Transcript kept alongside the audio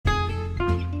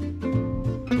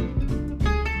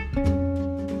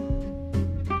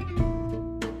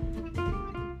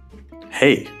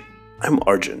Hey, I'm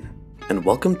Arjun, and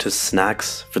welcome to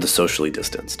Snacks for the Socially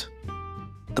Distanced,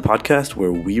 the podcast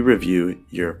where we review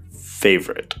your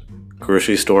favorite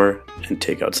grocery store and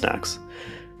takeout snacks,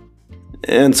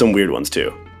 and some weird ones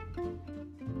too.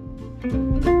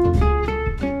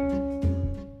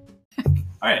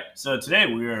 All right, so today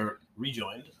we are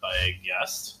rejoined by a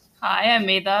guest. Hi, I'm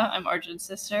Maida. I'm Arjun's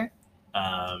sister.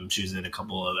 She was in a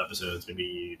couple of episodes,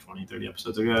 maybe 20, 30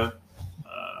 episodes ago.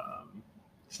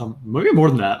 Maybe more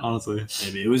than that, honestly.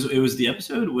 Maybe it was the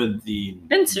episode with the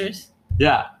Pincers.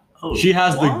 Yeah. Oh, She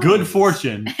has the what? good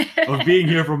fortune of being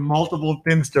here for multiple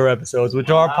Finster episodes, which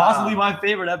are Wow. possibly my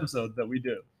favorite episodes that we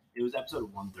do. It was episode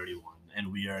 131,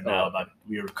 and we are now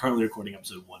we are currently recording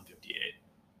episode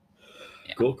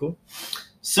 158. Cool.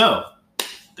 So,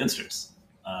 Thinsters.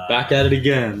 Back at it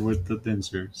again with the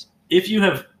Finsters. If you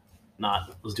have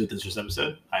not listened to a Thinsters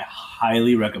episode, I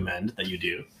highly recommend that you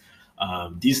do.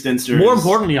 These Thinsters. More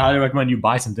importantly, I highly recommend you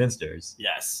buy some Finsters.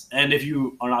 Yes. And if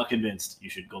you are not convinced, you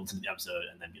should go listen to the episode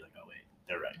and then be like, oh, wait,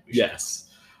 they're right. We should.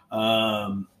 Yes.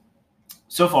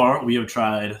 So far, we have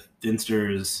tried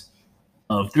Thinsters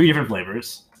of 3 different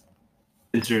flavors.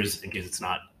 Thinsters, in case it's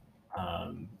not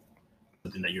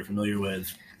something that you're familiar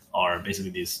with, are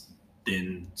basically these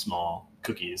thin, small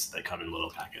cookies that come in little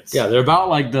packets. Yeah, they're about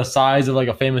like the size of like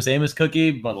a Famous Amos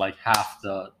cookie, but like half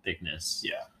the thickness.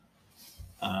 Yeah.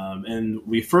 And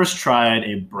we first tried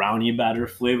a brownie batter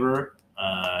flavor,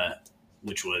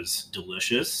 which was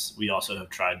delicious. We also have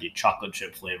tried the chocolate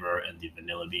chip flavor and the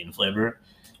vanilla bean flavor.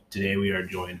 Today we are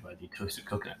joined by the toasted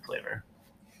coconut flavor.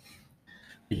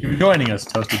 You're joining us,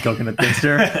 Toasted Coconut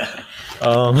Finster.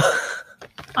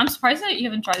 I'm surprised that you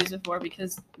haven't tried these before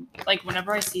because, like,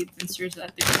 whenever I see Pincers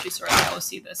at the grocery store, I always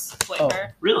see this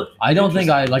flavor. Really? I don't think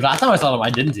last time I saw them, I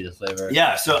didn't see this flavor.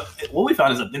 Yeah, so what we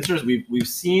found is that Thinsters we've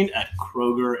seen at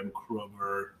Kroger and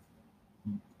Kroger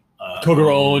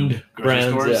Kroger-owned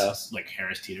grocery brands, stores. Like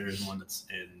Harris Teeter is one that's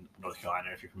in North Carolina,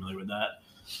 if you're familiar with that.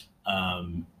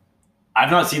 I've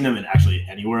not seen them in actually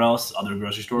anywhere else, other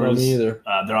grocery stores. Not me either.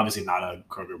 They're obviously not a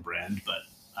Kroger brand, but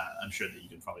I'm sure that you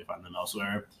can probably find them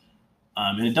elsewhere.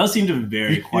 And it does seem to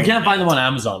vary You quite can't a find bit. them on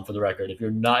Amazon, for the record. If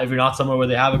you're not somewhere where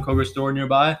they have a Kroger store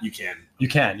nearby, You can. you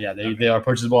can. Yeah, Okay. they are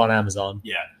purchasable on Amazon.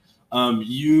 Yeah.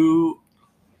 You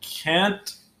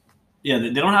can't. Yeah, they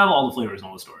don't have all the flavors in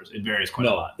all the stores. It varies quite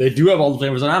a lot. They do have all the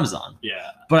flavors on Amazon,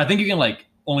 Yeah. but I think you can like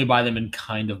only buy them in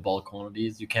kind of bulk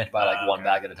quantities. You can't buy like one Okay.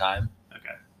 bag at a time.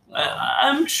 Okay.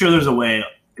 I'm sure there's a way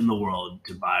in the world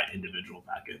to buy individual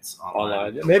packets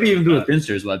online. Maybe even through the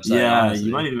Finsters website. Yeah, honestly.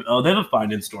 you might even. Oh, they have a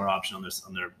find in store option on their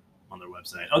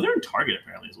website. Oh, they're in Target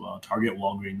apparently as well. Target,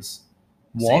 Walgreens,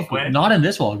 Safeway. Not in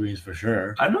this Walgreens for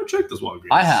sure. I've not checked this Walgreens.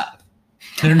 I have.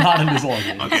 They're not in this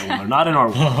Walgreens. Okay, well they're not in our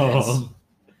Walgreens,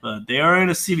 but they are in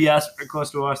a CVS very close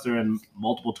to us. They're in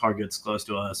multiple Targets close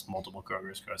to us, multiple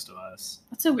Krogers close to us.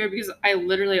 That's so weird because I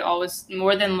literally always,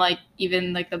 more than like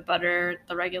even like the butter,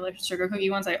 the regular sugar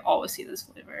cookie ones, I always see this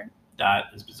flavor. That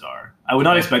is bizarre. I would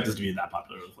not expect this to be that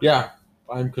popular. With flavor. Yeah,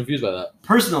 I'm confused by that.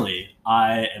 Personally,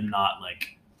 I am not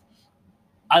like.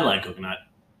 I like coconut.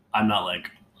 I'm not like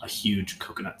a huge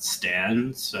coconut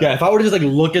stan. So. Yeah, if I were to just like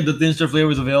look at the Thinster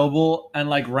flavors available and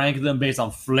like rank them based on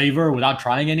flavor without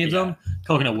trying any of them,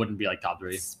 coconut wouldn't be like top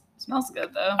 3. Smells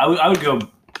good though. I would go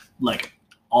like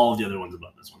all of the other ones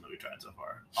above this one that we tried so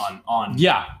far. On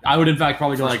Yeah, I would in fact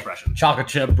probably go first like impression. chocolate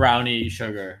chip, brownie,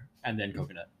 sugar, and then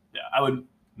coconut. Yeah, I would.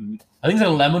 I think it's like a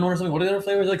lemon one or something. What are the other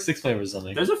flavors? Like 6 flavors or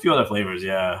something. There's a few other flavors.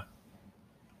 Yeah.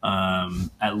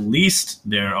 At least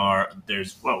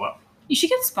there's whoa. You should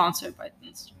get sponsored by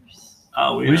Pincers.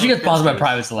 Oh, We should get sponsored by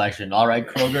Private Selection. All right,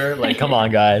 Kroger. Like, come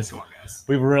on, guys. Come on, guys.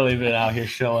 We've really been out here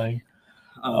shilling.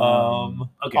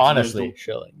 Okay. Honestly,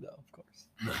 shilling though, of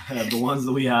course. The ones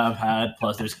that we have had,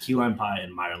 plus there's key lime pie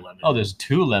and Meyer lemon. Oh, there's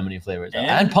 2 lemony flavors And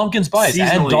and pumpkin spice and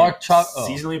seasonally- dark chocolate.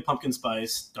 Seasonally pumpkin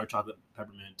spice, dark chocolate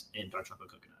peppermint, and dark chocolate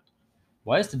coconut.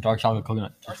 Why is the dark chocolate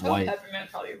coconut just white? Peppermint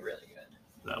probably really good.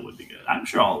 That would be good. I'm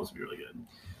sure all of this would be really good.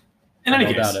 In any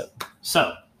case, About it.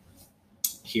 so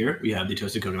here we have the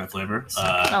toasted coconut flavor.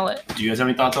 Smell it. Do you guys have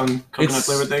any thoughts on coconut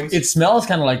flavored things? It smells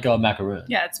kind of like a macaroon.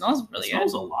 Yeah, it smells It really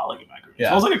smells good. a lot like a macaroon. Yeah. It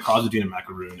smells like a cross between a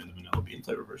macaroon and the vanilla bean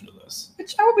flavor version of this.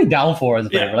 Which I would be down for as a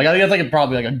flavor. Yeah. Like I think that's like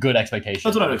probably like a good expectation.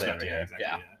 That's what I would of a expect. flavor, Yeah, exactly.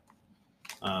 Yeah.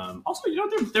 Yeah. Also, you know,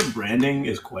 their branding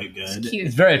is quite good, It's cute.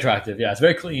 It's very attractive. Yeah, it's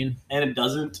very clean. and it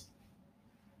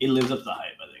lives up to the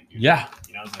hype. I think. Yeah,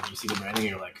 You know, it's like you see the branding, and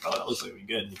you're like, oh, that looks like it'd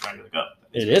be good, and you try to like, oh,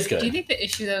 it is Do you good. think the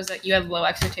issue though is that you had low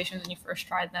expectations when you first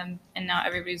tried them, and now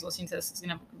everybody's listening to this is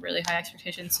gonna have really high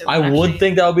expectations? So I would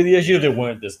think that would be the issue if they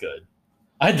weren't this good.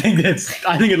 I think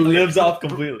it lives off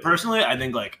completely. Personally, I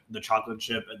think like the chocolate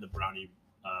chip and the brownie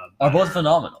Are both batter,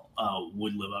 phenomenal.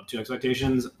 would live up to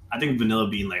expectations. I think vanilla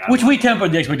bean, like, Which we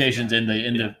tempered the expectations in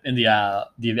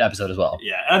the episode as well.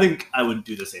 yeah, I think I would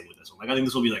do the same with this one. Like, I think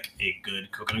this will be like a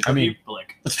good coconut cookie, mean- but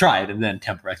like, Let's try it and then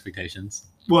temper expectations.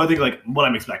 well, I think like what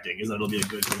I'm expecting is that it'll be a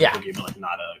good coconut Yeah. cookie, but like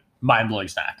not a Mind blowing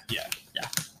snack.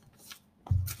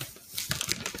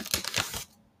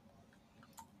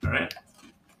 all right.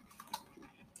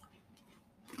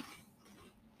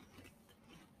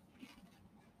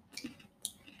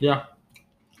 Yeah.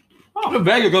 Oh,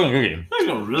 Very good coconut cookie. that's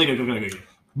a really good coconut cookie.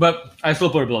 But I still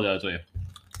put it below the other two.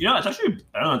 You know, it's actually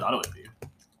better than I thought it would be.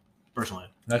 Personally,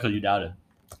 That's because you doubted.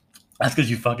 That's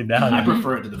because you fucking doubted. I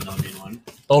prefer it to the vanilla bean one.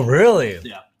 Oh, really?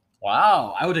 Yeah.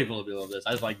 Wow. I would take vanilla bean over this.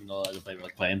 I just like vanilla as a flavor,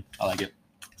 like plain. I like it.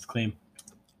 It's clean.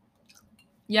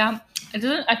 Yeah, it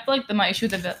doesn't. I feel like my issue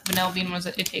with the vanilla bean was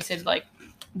that it tasted like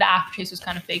the aftertaste was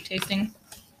kind of fake tasting,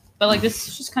 but like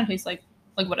this just kind of tastes like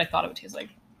what I thought it would taste like.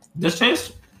 This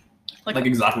tastes like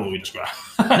exactly what we described.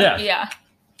 Yeah. Yeah.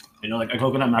 You know, like a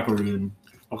coconut macaroon,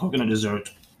 a coconut dessert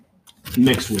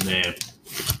mixed with a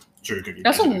sugar cookie. It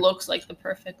also looks like the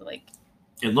perfect like.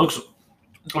 It looks.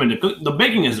 I mean, the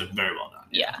baking is very well done.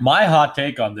 Yeah. My hot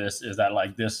take on this is that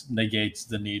like this negates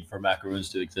the need for macaroons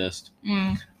to exist.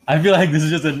 Mm. I feel like this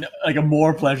is just a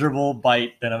more pleasurable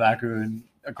bite than a macaroon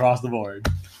across the board.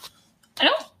 I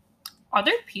don't. Are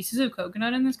there pieces of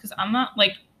coconut in this? Because I'm not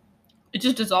like. It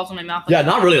just dissolves in my mouth. Yeah,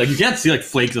 not really. Like you can't see like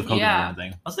flakes of coconut Yeah. or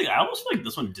anything. I was thinking, I almost feel like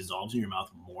this one dissolves in your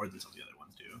mouth more than some of the other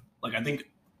ones do. Like, I think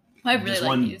I really this like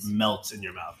one these. melts in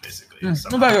your mouth, basically. Not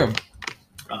somehow.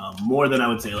 bad. More than I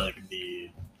would say, like, the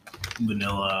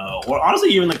vanilla, or honestly,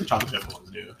 even like the chocolate chip ones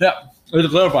do. To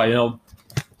clarify,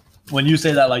 when you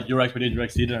say that like your expectations are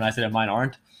exceeded and I say that mine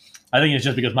aren't, I think it's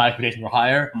just because my expectations were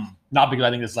higher, not because I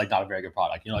think this is like not a very good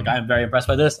product. Like I am very impressed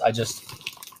by this. I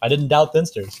didn't doubt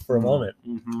Thinsters for a moment.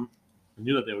 Mm-hmm. I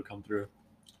knew that they would come through,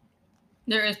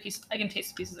 There is pieces. I can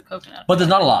taste pieces of coconut. but there's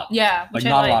not a lot. Yeah. Like which I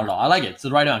not a lot at all. I like it. It's the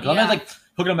right amount. Because Yeah. sometimes like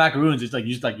coconut macaroons, it's like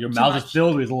you just like your Too mouth is much.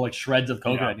 filled with little like shreds of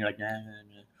coconut, Yeah. and you're like, nah.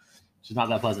 It's just not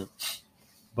that pleasant.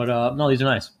 But no, these are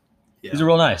nice. Yeah. These are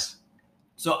real nice.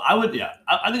 So I would,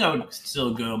 I think I would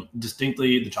still go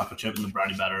distinctly the chocolate chip and the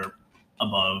brownie batter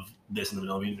above this and the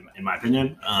vanilla bean, in my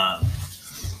opinion.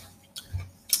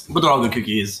 But they're all good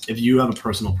cookies. If you have a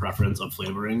personal preference of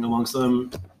flavoring amongst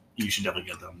them, you should definitely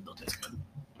get them. They'll taste good.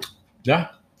 Yeah.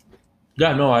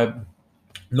 Yeah, no, I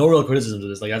no real criticism to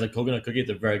this. Like as a coconut cookie, it's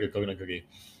a very good coconut cookie.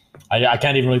 I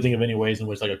can't even really think of any ways in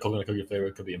which like a coconut cookie flavor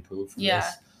could be improved from Yeah.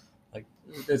 this. Like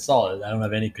it's solid. I don't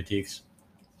have any critiques.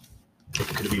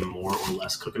 Could it be more or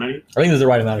less coconutty? I think there's the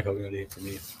right amount of coconut for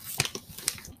me.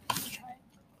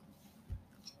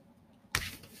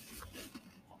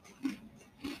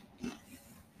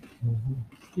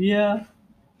 Yeah.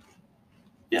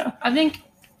 I think.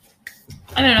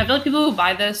 I don't know. I feel like people who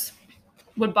buy this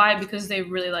would buy it because they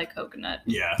really like coconut,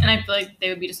 Yeah, and I feel like they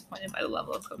would be disappointed by the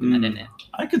level of coconut in it.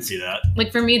 I could see that.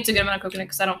 Like for me, it's a good amount of coconut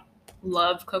because I don't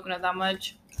love coconut that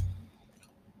much.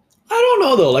 I don't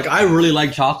know though. Like I really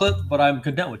like chocolate, but I'm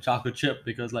content with chocolate chip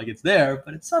because like it's there,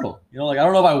 but it's subtle. Like I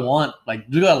don't know if I want like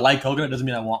just because I like coconut doesn't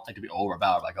mean I want like to be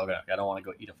overpowered by coconut. Like, I don't want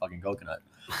to go eat a fucking coconut.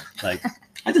 Like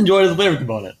I just enjoy it as a flavor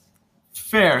component.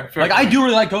 Fair. Like I do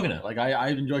really like coconut. Like I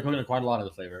enjoy coconut quite a lot of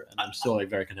the flavor, and I'm still like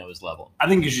very content with this level. I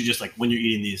think you should just like when you're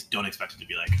eating these, don't expect it to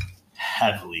be like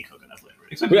heavily coconut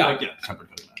flavored. Expect Yeah. like peppered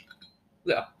coconut.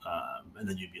 Yeah. And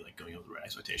then you'd be like going over the right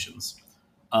expectations.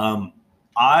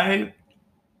 I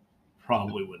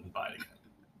probably wouldn't buy it again.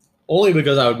 Only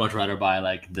because I would much rather buy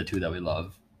like the two that we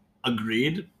love.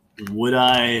 Agreed. Would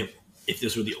I, if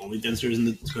this were the only Thinsters in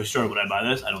the grocery store, would I buy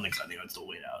this? I don't think so. I think I'd still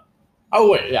wait out. Oh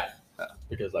wait, yeah,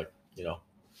 because like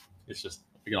it's just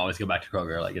we can always go back to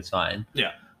Kroger. Like it's fine.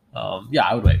 Yeah. Yeah,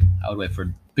 I would wait. I would wait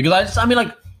for because I mean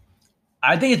like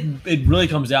I think it really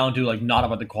comes down to like not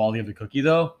about the quality of the cookie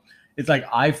though. It's like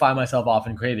I find myself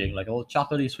often craving like a little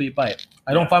chocolatey sweet bite.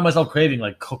 I don't Yeah. find myself craving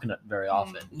like coconut very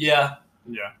often. Yeah.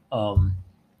 Yeah. So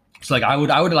like I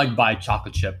would like buy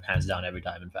chocolate chip hands down every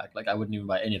time. In fact, like I wouldn't even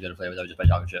buy any of the other flavors. I would just buy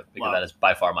chocolate chip because Wow. that is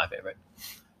by far my favorite.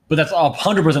 But that's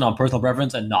 100% on personal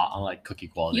preference and not on like cookie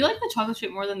quality. You like the chocolate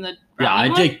chip more than the Yeah, brownie I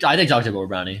one? take chocolate chip over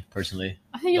brownie personally.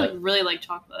 I think you like- really like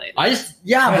chocolate. But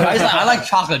I like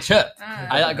chocolate chip. Ah.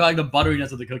 I like the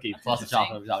butteriness of the cookie That's plus the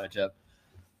interesting. chocolate chip.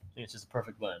 I think it's just a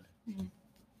perfect blend.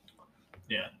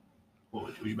 What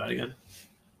would you buy it again?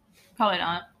 Probably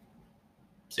not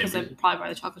Same because I'd reason. probably buy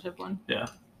the chocolate chip one.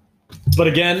 But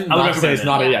again, I would not to say it's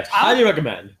not a recommend it. yes. Yeah. Highly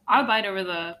recommend. I would buy it over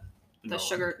the Vanilla.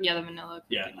 sugar. Yeah, the vanilla.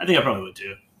 Yeah, cookie. I think I probably would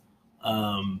too.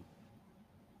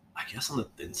 I guess on the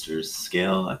Thinsters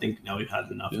scale, I think now we've had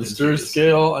enough. Thinster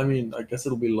scale. I mean, I guess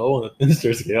it'll be low on the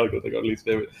Thinster scale because I got least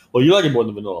favorite. Well, you like it more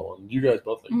than the vanilla one. You guys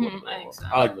both like more than the vanilla I think one.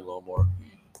 so. I like vanilla more.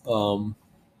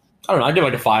 I don't know. I give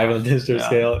like a 5 on the Thinster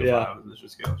scale. Yeah, 5 on the Thinster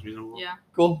scale is reasonable. Yeah.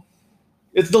 cool.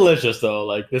 It's delicious though.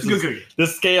 Like It's this a good is cookie.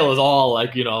 this scale is all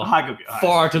like A high cookie. a high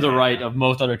far to cookie, the yeah, right yeah. of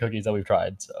most other cookies that we've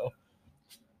tried. So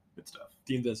Good stuff.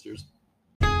 Team Thinsters.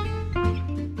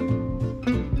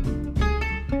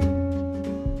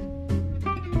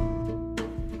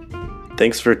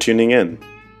 Thanks for tuning in.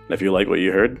 And if you like what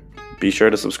you heard, be sure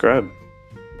to subscribe.